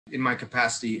In my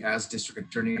capacity as district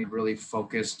attorney, I'm really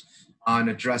focused on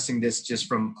addressing this just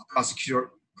from a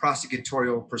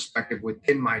prosecutorial perspective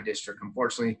within my district.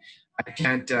 Unfortunately, I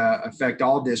can't affect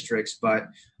all districts, but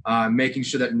making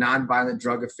sure that nonviolent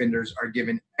drug offenders are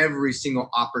given every single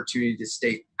opportunity to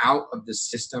stay out of the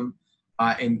system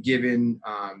and given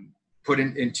put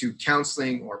into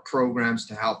counseling or programs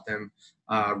to help them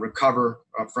recover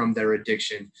from their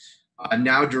addiction.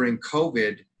 Now during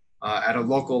COVID, at a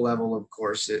local level, of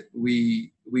course,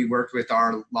 we worked with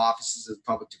our law offices of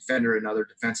public defender and other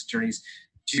defense attorneys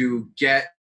to get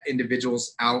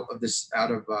individuals out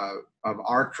of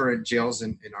our current jails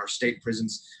and in our state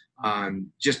prisons,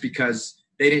 just because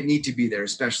they didn't need to be there.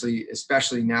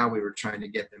 Especially now, we were trying to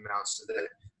get them out so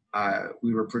that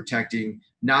we were protecting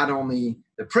not only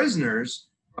the prisoners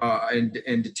and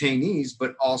detainees,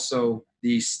 but also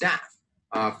the staff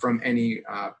from any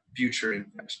future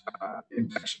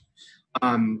infection.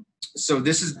 So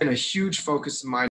this has been a huge focus of mine.